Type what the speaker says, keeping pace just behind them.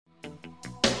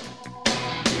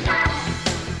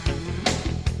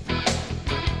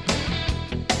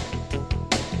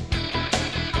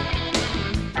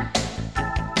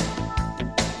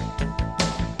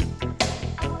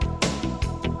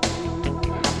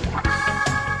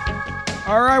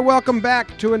All right, welcome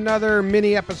back to another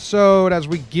mini episode as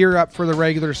we gear up for the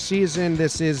regular season.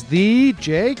 This is the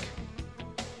Jake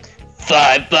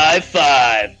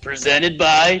 5x5, presented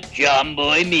by John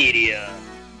Boy Media.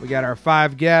 We got our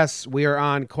 5 guests. We are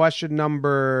on question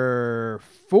number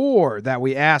 4 that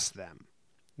we asked them.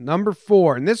 Number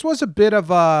 4, and this was a bit of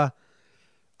a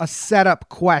setup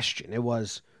question. It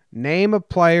was, name a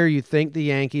player you think the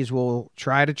Yankees will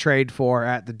try to trade for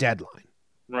at the deadline.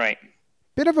 Right.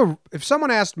 If someone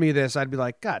asked me this, I'd be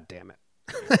like, God damn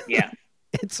it. Yeah.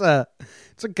 It's a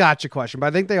gotcha question, but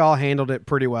I think they all handled it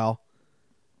pretty well.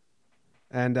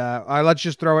 And let's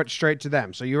just throw it straight to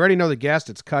them. So you already know the guest.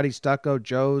 It's Cuddy, Stucco,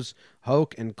 Joes,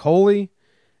 Hoke, and Coley.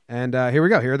 And here we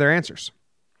go. Here are their answers.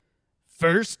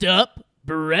 First up,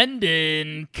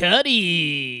 Brendan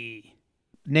Cuddy.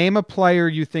 Name a player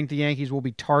you think the Yankees will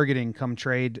be targeting come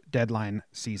trade deadline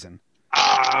season.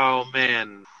 Oh,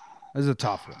 man. This is a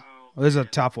tough one. This is a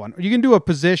tough one. You can do a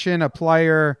position, a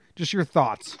player, just your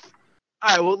thoughts. All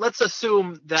right, well, let's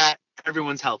assume that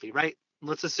everyone's healthy, right?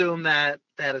 Let's assume that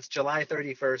it's July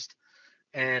 31st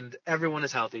and everyone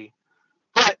is healthy.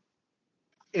 But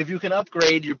if you can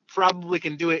upgrade, you probably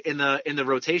can do it in the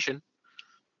rotation.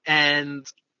 And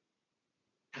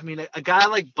I mean, a guy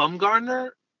like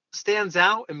Bumgarner stands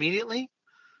out immediately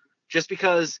just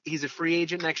because he's a free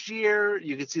agent next year.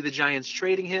 You could see the Giants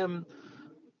trading him.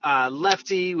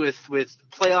 Lefty with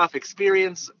playoff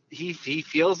experience. He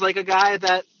feels like a guy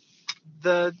that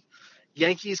the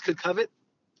Yankees could covet.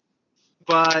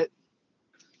 But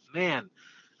man,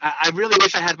 I really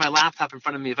wish I had my laptop in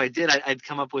front of me. If I did, I'd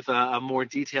come up with a more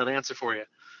detailed answer for you.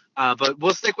 But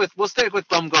we'll stick with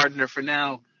Bumgarner for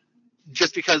now,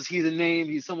 just because he's a name.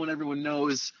 He's someone everyone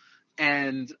knows,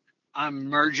 and I'm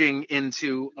merging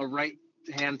into a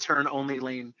right-hand turn only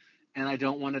lane, and I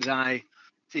don't want to die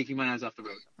taking my eyes off the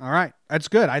road. All right. That's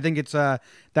good. I think it's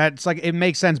that's like, it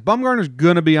makes sense. Bumgarner's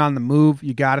going to be on the move,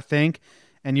 you got to think,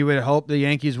 and you would hope the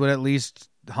Yankees would at least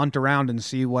hunt around and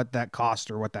see what that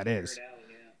cost or what that is.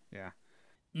 Yeah.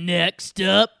 Next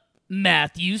up,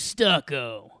 Matthew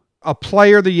Stucco. A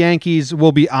player the Yankees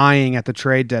will be eyeing at the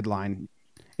trade deadline.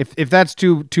 If that's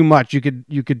too much, you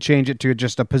could change it to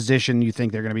just a position you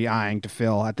think they're going to be eyeing to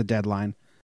fill at the deadline.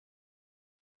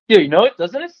 Yeah, you know what?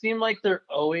 Doesn't it seem like they're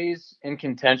always in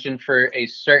contention for a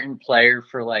certain player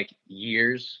for like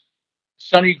years?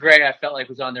 Sonny Gray, I felt like,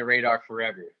 was on their radar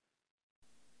forever.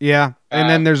 Yeah, and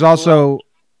then there's also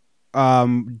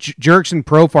Jurickson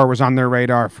Profar was on their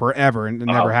radar forever, and it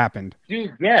never happened.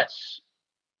 Dude, yes,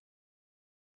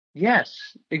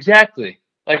 exactly.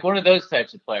 Like one of those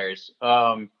types of players.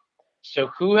 So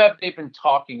who have they been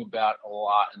talking about a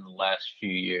lot in the last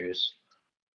few years?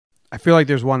 I feel like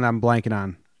there's one that I'm blanking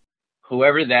on.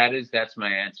 Whoever that is, that's my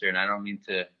answer, and I don't mean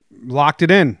to locked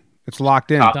it in. It's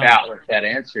locked in. Top out with that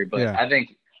answer, but yeah. I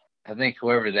think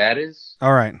whoever that is.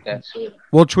 All right, that's it.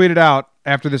 We'll tweet it out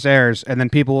after this airs, and then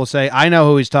people will say, "I know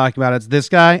who he's talking about. It's this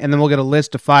guy," and then we'll get a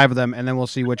list of 5 of them, and then we'll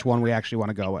see which one we actually want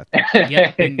to go with.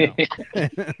 Yep, bingo.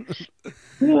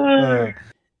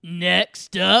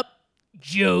 Next up,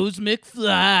 Joe's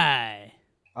McFly.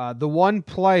 The one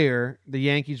player the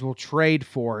Yankees will trade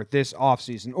for this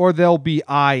offseason, or they'll be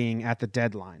eyeing at the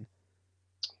deadline.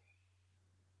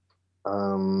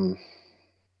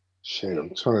 Shit,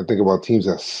 I'm trying to think about teams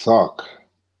that suck.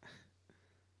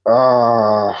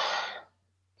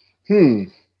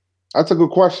 That's a good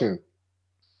question.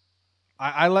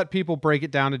 I let people break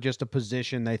it down to just a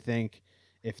position they think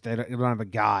if they don't have a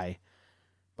guy.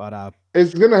 But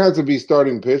it's going to have to be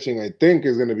starting pitching. I think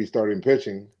is going to be starting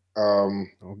pitching.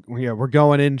 Yeah, we're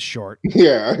going in short.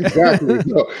 Yeah, exactly.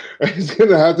 So it's going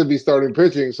to have to be starting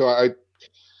pitching. So I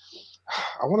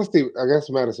want to say, I guess,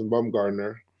 Madison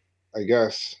Bumgarner. I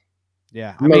guess.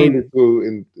 Yeah, I mean,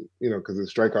 because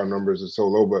the strikeout numbers are so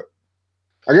low, but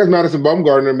I guess Madison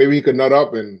Bumgarner, maybe he could nut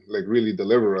up and like really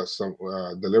deliver us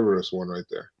one right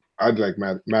there. I'd like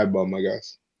Mad Bum, I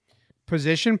guess.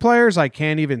 Position players, I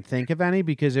can't even think of any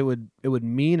because it would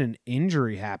mean an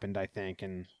injury happened, I think,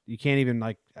 and you can't even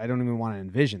I don't even want to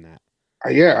envision that.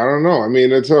 Yeah, I don't know. I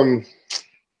mean, it's who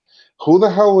the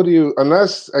hell would you?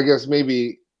 Unless I guess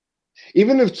maybe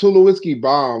even if Tulowitzki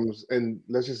bombs and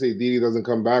let's just say Didi doesn't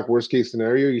come back, worst case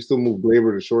scenario, you still move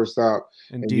Gleyber to shortstop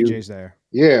and DJ's there.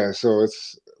 Yeah, so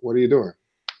it's what are you doing?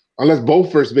 Unless both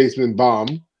first basemen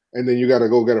bomb, and then you got to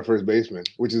go get a first baseman,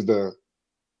 which is the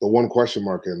one question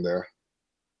mark in there.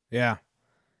 Yeah.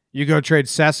 You go trade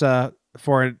Sessa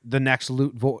for the next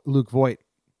Luke Voit.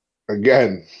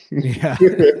 Again. Yeah.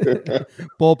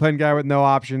 Bullpen guy with no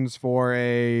options for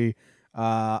a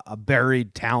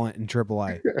buried talent in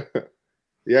AAA.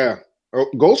 Yeah. Oh,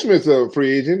 Goldschmidt's a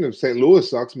free agent. If St. Louis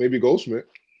sucks, maybe Goldschmidt.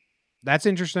 That's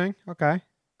interesting. Okay.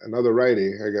 Another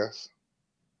righty, I guess.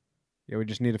 Yeah, we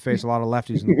just need to face a lot of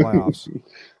lefties in the playoffs.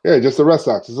 Yeah, just the Red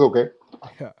Sox. It's okay.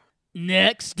 Yeah.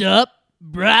 Next up,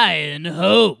 Brian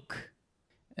Hoke.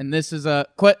 And this is a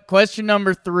question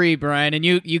number 3, Brian. And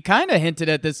you kind of hinted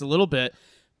at this a little bit,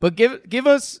 but give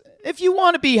us, if you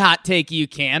want to be hot takey, you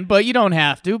can, but you don't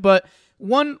have to. But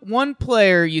one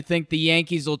player you think the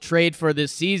Yankees will trade for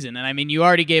this season, and I mean you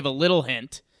already gave a little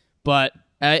hint, but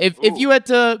if you had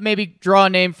to maybe draw a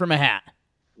name from a hat.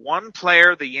 One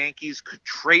player the Yankees could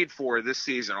trade for this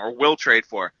season or will trade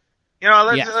for. You know,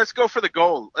 let's go for the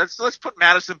gold. Let's put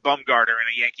Madison Bumgarner in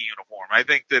a Yankee uniform. I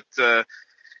think that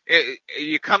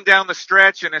you come down the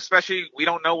stretch, and especially we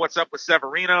don't know what's up with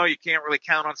Severino. You can't really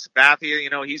count on Sabathia. You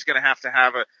know, he's going to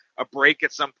have a break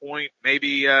at some point.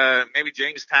 Maybe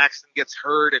James Paxton gets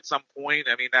hurt at some point.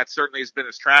 I mean, that certainly has been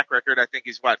his track record. I think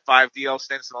he's 5 DL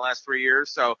stints in the last 3 years.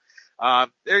 So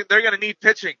they're going to need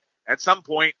pitching at some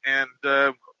point. And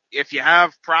if you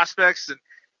have prospects and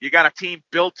you got a team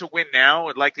built to win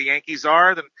now, like the Yankees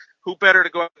are, then who better to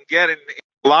go out and get in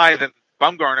July than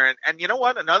Bumgarner? And you know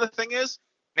what? Another thing is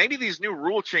maybe these new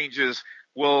rule changes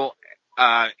will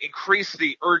increase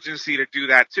the urgency to do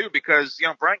that too, because, you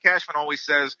know, Brian Cashman always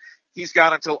says he's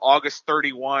got until August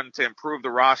 31 to improve the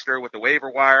roster with the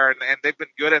waiver wire, and they've been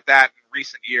good at that in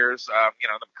recent years. You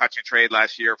know, the McCutchen trade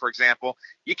last year, for example.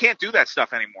 You can't do that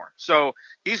stuff anymore. So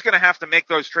he's going to have to make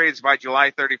those trades by July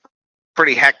 30th.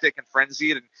 Pretty hectic and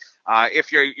frenzied. And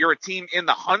if you're a team in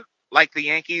the hunt like the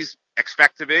Yankees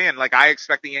expect to be, and like I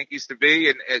expect the Yankees to be,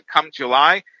 and come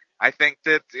July, I think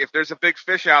that if there's a big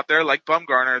fish out there like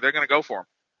Bumgarner, they're going to go for him.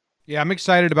 Yeah, I'm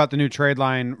excited about the new trade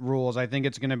line rules. I think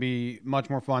it's going to be much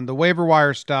more fun. The waiver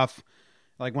wire stuff,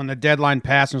 like when the deadline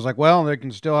passed, it was like, well, they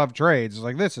can still have trades. It's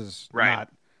like, this is not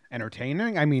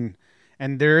entertaining. I mean,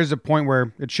 and there is a point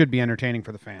where it should be entertaining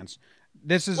for the fans.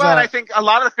 This is I think a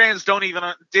lot of the fans didn't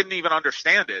even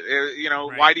understand it. You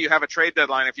know, why do you have a trade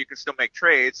deadline if you can still make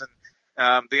trades?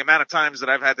 And the amount of times that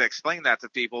I've had to explain that to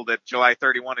people, that July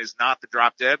 31 is not the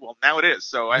drop dead. Well, now it is.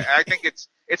 So I think it's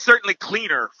certainly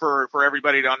cleaner for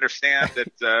everybody to understand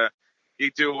that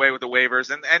you do away with the waivers,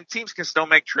 and teams can still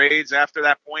make trades after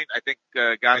that point. I think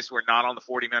guys who are not on the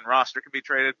 40-man roster can be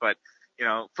traded, but you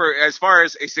know, for as far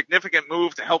as a significant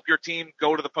move to help your team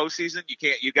go to the postseason,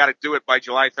 you got to do it by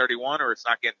July 31 or it's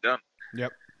not getting done.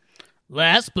 Yep.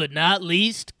 Last but not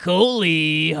least,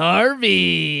 Coley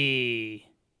Harvey.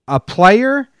 A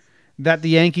player that the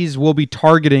Yankees will be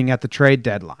targeting at the trade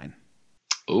deadline.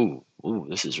 Ooh,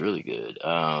 this is really good.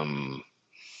 Well,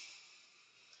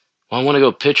 I want to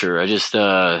go pitcher. I just,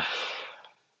 I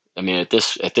mean, at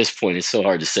this point, it's so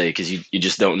hard to say because you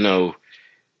just don't know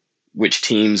which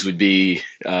teams would be,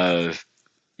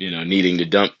 needing to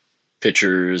dump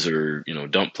pitchers or,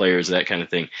 dump players, that kind of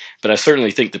thing. But I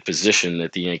certainly think the position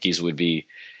that the Yankees would be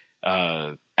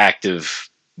active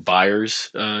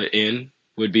buyers in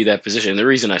would be that position. And the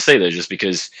reason I say that is just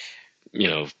because,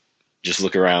 just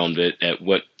look around at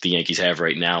what the Yankees have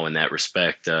right now in that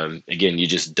respect. Again, you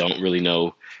just don't really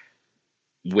know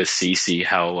with CeCe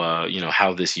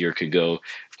how this year could go.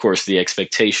 Of course, the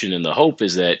expectation and the hope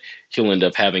is that he'll end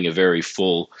up having a very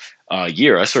full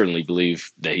year. I certainly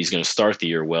believe that he's going to start the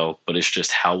year well, but it's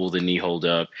just how will the knee hold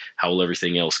up? How will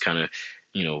everything else kind of,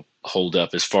 hold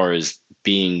up as far as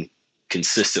being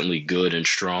consistently good and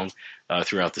strong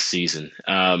throughout the season?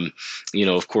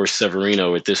 Of course,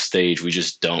 Severino at this stage, we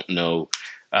just don't know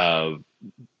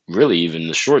really even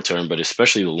the short term, but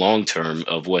especially the long term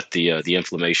of what the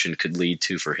inflammation could lead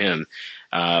to for him.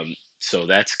 So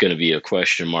that's going to be a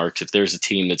question mark. If there's a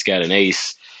team that's got an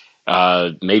ace,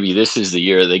 maybe this is the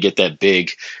year they get that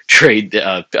big trade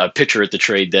pitcher at the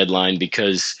trade deadline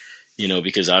because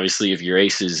obviously if your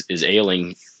ace is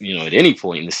ailing, at any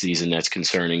point in the season, that's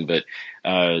concerning. But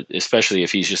especially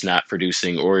if he's just not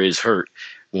producing or is hurt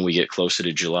when we get closer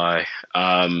to July.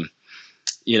 And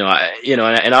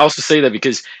I also say that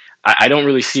because I don't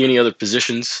really see any other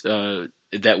positions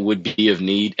that would be of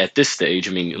need at this stage.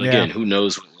 I mean, again, who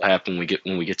knows what will happen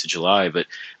when we get to July? But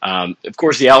of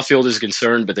course, the outfield is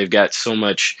concerned, but they've got so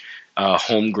much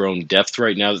homegrown depth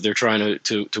right now that they're trying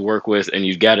to work with, and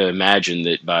you've got to imagine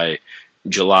that by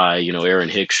July, Aaron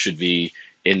Hicks should be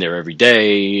in there every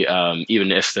day.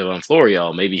 Even Esteban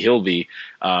Florial, maybe he'll be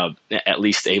at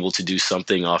least able to do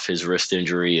something off his wrist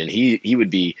injury, and he would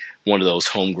be one of those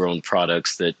homegrown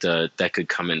products that could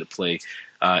come into play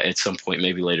at some point,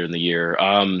 maybe later in the year.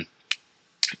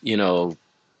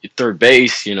 Third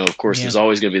base, of course, there's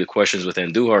always going to be the questions with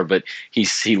Andujar, but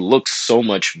he looks so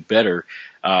much better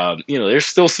There's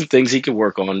still some things he can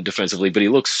work on defensively, but he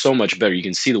looks so much better. You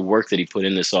can see the work that he put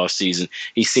in this offseason.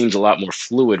 He seems a lot more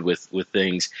fluid with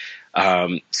things.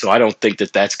 So I don't think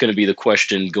that that's going to be the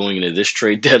question going into this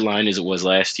trade deadline as it was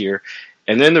last year.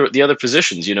 And then the other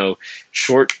positions,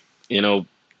 short,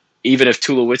 even if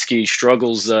Tulowitzki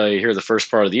struggles here the first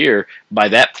part of the year, by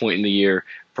that point in the year,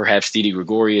 perhaps Didi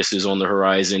Gregorius is on the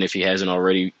horizon if he hasn't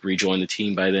already rejoined the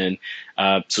team by then.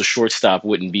 So shortstop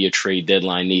wouldn't be a trade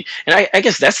deadline need. And I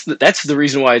guess that's the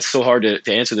reason why it's so hard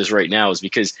to answer this right now, is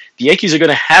because the Yankees are going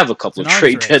to have a couple of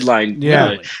trade deadline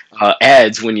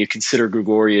ads when you consider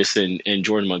Gregorius and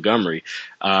Jordan Montgomery.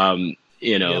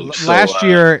 Last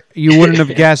year, you wouldn't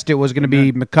have guessed it was going to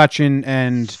be McCutchen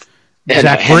and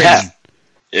Zach Britton.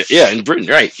 Yeah, and Britton,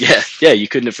 right. Yeah, you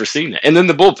couldn't have foreseen that. And then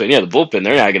the bullpen. Yeah, the bullpen,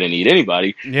 they're not going to need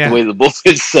anybody the way the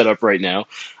bullpen's set up right now.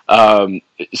 The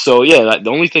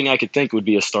only thing I could think would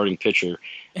be a starting pitcher.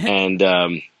 And,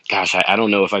 I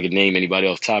don't know if I could name anybody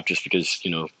off top just because,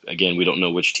 again, we don't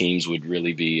know which teams would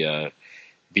really be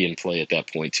in play at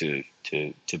that point to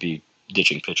be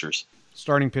ditching pitchers.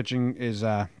 Starting pitching is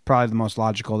probably the most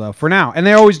logical, though, for now. And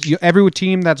they always, every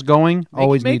team that's going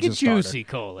always needs a starter. Make it juicy,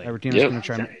 Coley. Every team that's going to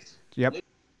try. Yep.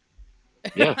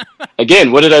 Yeah.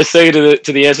 Again, what did I say to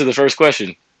the answer to the first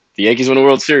question? The Yankees win a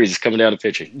World Series. It's coming down to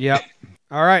pitching. Yep.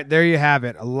 All right, there you have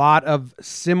it. A lot of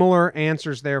similar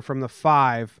answers there from the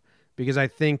 5, because I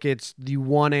think it's the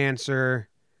one answer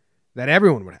that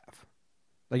everyone would have.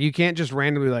 Like, you can't just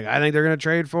randomly I think they're going to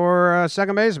trade for a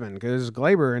second baseman because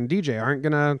Glaber and DJ aren't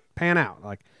going to pan out.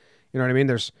 Like, you know what I mean?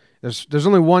 There's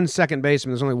only one second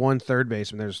baseman. There's only one third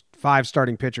baseman. There's 5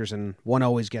 starting pitchers, and one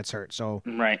always gets hurt. So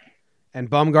right. And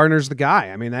Bumgarner's the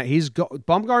guy. I mean,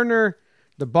 Bumgarner.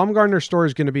 The Bumgarner story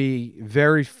is going to be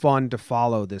very fun to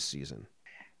follow this season.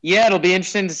 Yeah, it'll be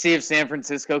interesting to see if San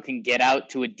Francisco can get out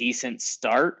to a decent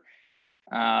start,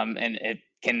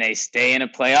 can they stay in a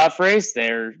playoff race?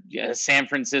 They're a San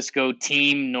Francisco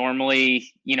team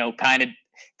normally,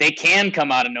 they can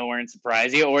come out of nowhere and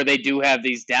surprise you, or they do have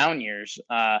these down years.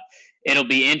 It'll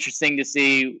be interesting to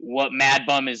see what Mad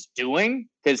Bum is doing,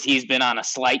 because he's been on a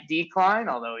slight decline,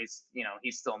 although he's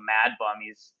still Mad Bum.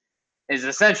 He's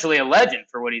essentially a legend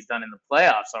for what he's done in the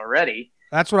playoffs already.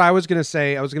 That's what I was going to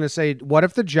say. I was going to say, what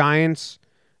if the Giants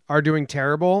are doing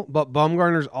terrible, but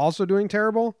Bumgarner's also doing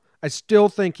terrible? I still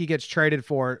think he gets traded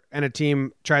for, and a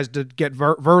team tries to get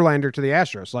Verlander to the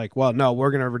Astros. Like, well, no,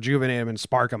 we're going to rejuvenate him and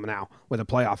spark him now with a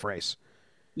playoff race.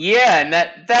 Yeah, and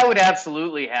that would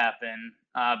absolutely happen.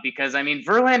 Because,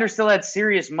 Verlander still had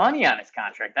serious money on his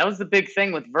contract. That was the big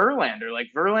thing with Verlander. Like,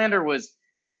 Verlander was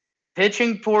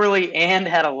pitching poorly and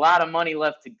had a lot of money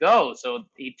left to go. So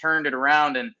he turned it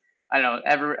around, and I don't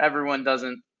know, everyone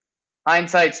doesn't –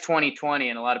 hindsight's 20/20,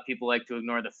 and a lot of people like to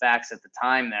ignore the facts at the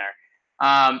time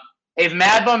there. If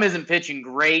Mad Bum isn't pitching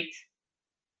great,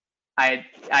 I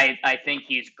think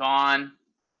he's gone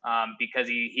because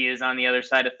he is on the other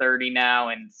side of 30 now,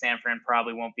 and San Fran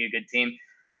probably won't be a good team.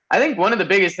 I think one of the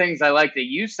biggest things I like that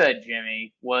you said,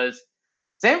 Jimmy, was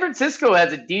San Francisco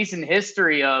has a decent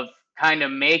history of kind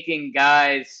of making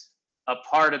guys a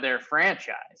part of their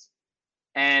franchise.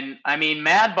 And,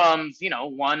 Mad Bum's,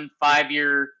 1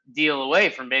 5-year deal away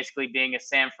from basically being a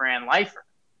San Fran lifer.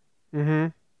 Mm-hmm.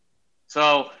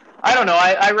 So, I don't know.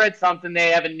 I read something.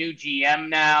 They have a new GM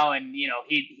now, and,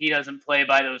 he doesn't play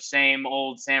by those same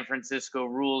old San Francisco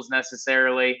rules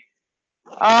necessarily.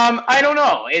 I don't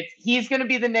know. He's going to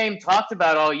be the name talked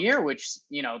about all year, which,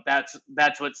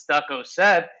 that's what Stucco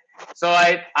said. So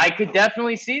I could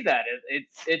definitely see that.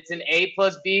 It's an A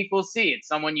plus B equals C. It's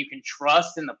someone you can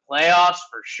trust in the playoffs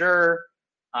for sure.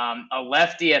 A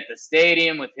lefty at the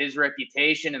stadium with his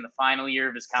reputation in the final year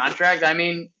of his contract.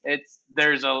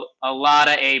 There's a lot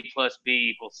of A plus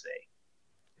B equals C.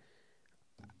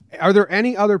 Are there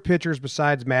any other pitchers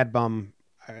besides Mad Bum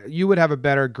you would have a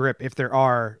better grip, if there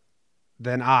are,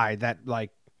 than I, that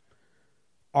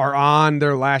are on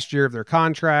their last year of their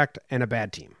contract and a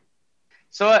bad team?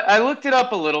 So I looked it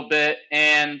up a little bit,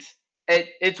 and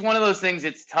it's one of those things.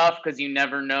 It's tough because you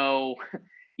never know.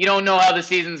 You don't know how the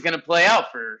season's going to play out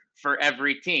for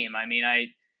every team.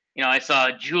 I saw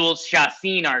a Jules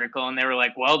Chassin article, and they were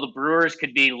like, well, the Brewers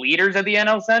could be leaders of the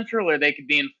NL Central, or they could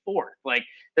be in fourth. Like,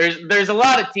 there's a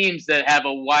lot of teams that have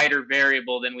a wider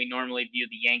variable than we normally view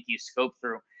the Yankees scope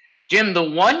through. Jim, the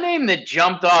one name that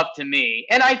jumped off to me,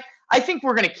 and I think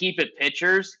we're going to keep it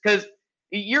pitchers, because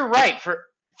you're right.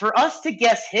 For us to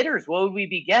guess hitters, what would we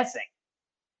be guessing?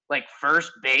 Like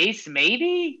first base,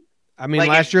 maybe?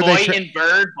 Last year Voit and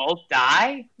Bird both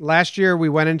die? Last year we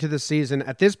went into the season.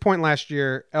 At this point last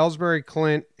year, Ellsbury,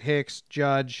 Clint, Hicks,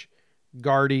 Judge,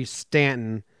 Gardy,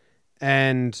 Stanton,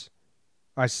 and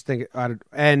I think,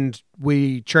 and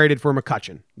we traded for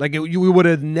McCutchen. Like we would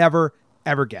have never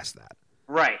ever guessed that.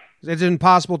 Right. It's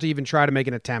impossible to even try to make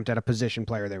an attempt at a position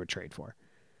player they would trade for.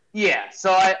 Yeah,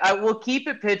 so I will keep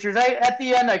it pitchers. At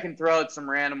the end, I can throw out some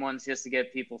random ones just to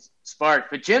get people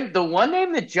sparked. But, Jim, the one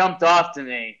name that jumped off to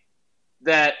me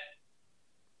that,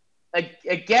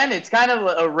 again, it's kind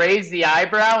of a raise the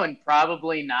eyebrow and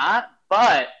probably not.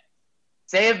 But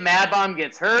say if Madbom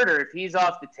gets hurt or if he's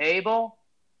off the table,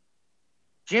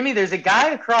 Jimmy, there's a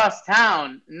guy across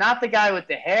town, not the guy with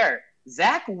the hair,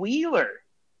 Zach Wheeler.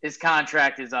 His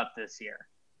contract is up this year.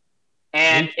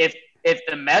 And if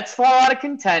the Mets fall out of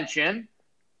contention,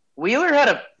 Wheeler had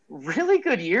a really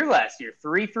good year last year.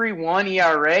 3.31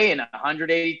 ERA and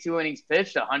 182 innings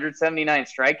pitched, 179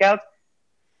 strikeouts.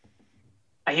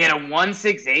 He had a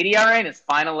 1.68 ERA in his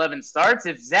final 11 starts.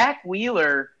 If Zach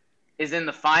Wheeler is in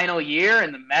the final year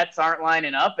and the Mets aren't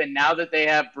lining up, and now that they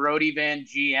have Brody Van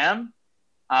GM,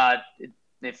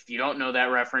 if you don't know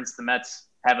that reference, the Mets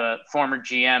have a former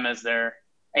GM as their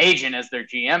agent as their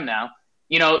GM now.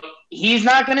 You know, he's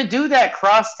not going to do that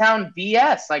crosstown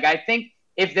BS. Like, I think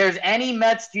if there's any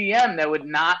Mets GM that would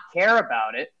not care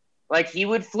about it, like, he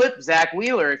would flip Zach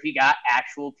Wheeler if he got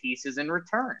actual pieces in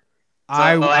return. So,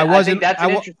 I think that's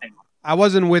interesting. I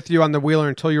wasn't with you on the Wheeler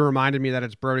until you reminded me that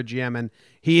it's Brody GM, and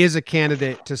he is a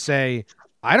candidate to say,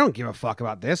 I don't give a fuck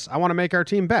about this. I want to make our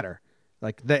team better.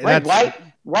 Like that's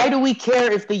why do we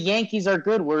care if the Yankees are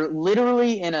good? We're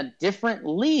literally in a different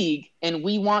league, and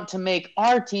we want to make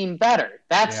our team better.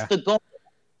 That's the goal.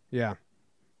 Yeah,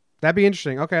 that'd be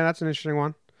interesting. Okay, that's an interesting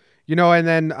one. You know, and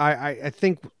then I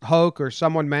think Hoke or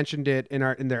someone mentioned it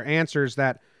in their answers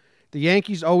that the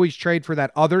Yankees always trade for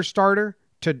that other starter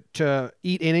to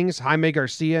eat innings. Jaime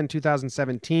Garcia in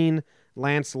 2017,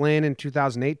 Lance Lynn in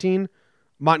 2018.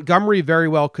 Montgomery very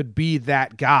well could be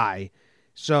that guy.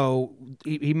 So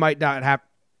he might not have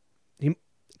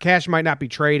Cash might not be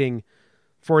trading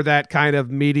for that kind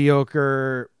of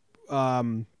mediocre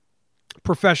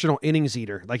professional innings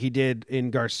eater like he did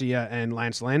in Garcia and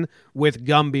Lance Lynn with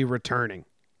Gumby returning.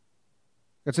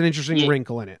 That's an interesting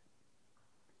wrinkle in it.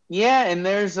 Yeah, and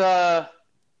there's there's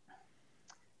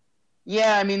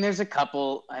a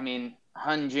couple. I mean,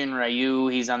 Hyun-Jin Ryu,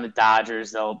 he's on the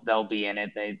Dodgers. They'll be in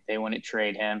it. They wouldn't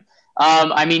trade him.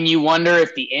 I mean, you wonder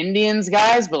if the Indians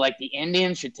guys, but like the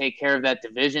Indians should take care of that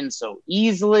division so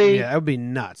easily. Yeah, that would be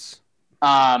nuts.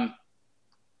 I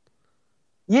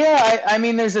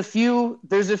mean, there's a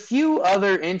few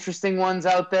other interesting ones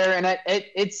out there, and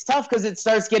it's tough because it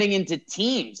starts getting into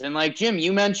teams. And like Jim,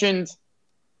 you mentioned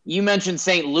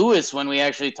St. Louis when we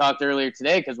actually talked earlier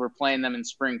today because we're playing them in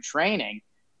spring training.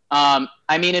 I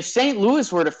mean, if St.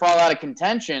 Louis were to fall out of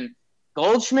contention,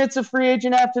 Goldschmidt's a free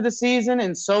agent after the season,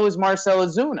 and so is Marcell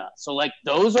Ozuna. So, like,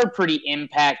 those are pretty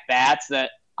impact bats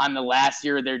that on the last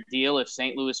year of their deal, if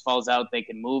St. Louis falls out, they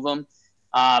can move them.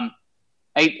 And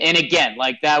again,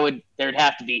 like, there'd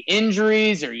have to be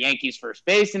injuries or Yankees first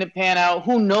base and it pan out.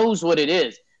 Who knows what it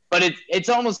is? But it's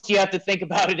almost you have to think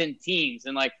about it in teams.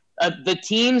 And, like, the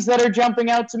teams that are jumping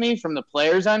out to me from the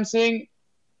players I'm seeing,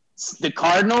 the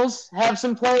Cardinals have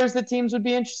some players that teams would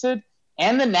be interested.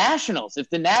 And the Nationals. If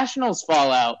the Nationals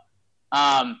fall out,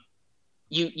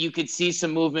 you could see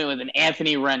some movement with an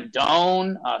Anthony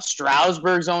Rendon.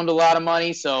 Strasburg's owned a lot of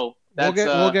money, so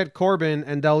we'll get Corbin,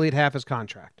 and they'll eat half his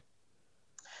contract.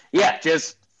 Yeah,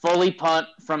 just fully punt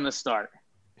from the start.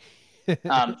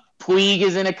 Puig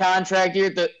is in a contract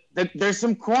here. There's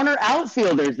some corner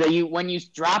outfielders that when you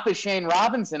drop a Shane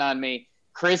Robinson on me,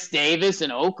 Chris Davis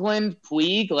in Oakland,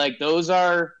 Puig, like those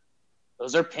are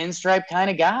pinstripe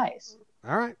kind of guys.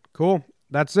 All right, cool.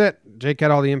 That's it. Jake had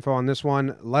all the info on this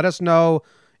one. Let us know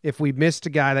if we missed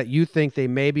a guy that you think they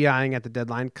may be eyeing at the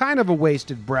deadline. Kind of a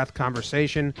wasted breath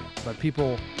conversation, but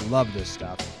people love this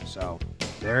stuff. So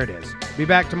there it is. Be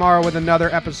back tomorrow with another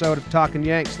episode of Talking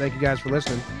Yanks. Thank you guys for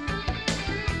listening.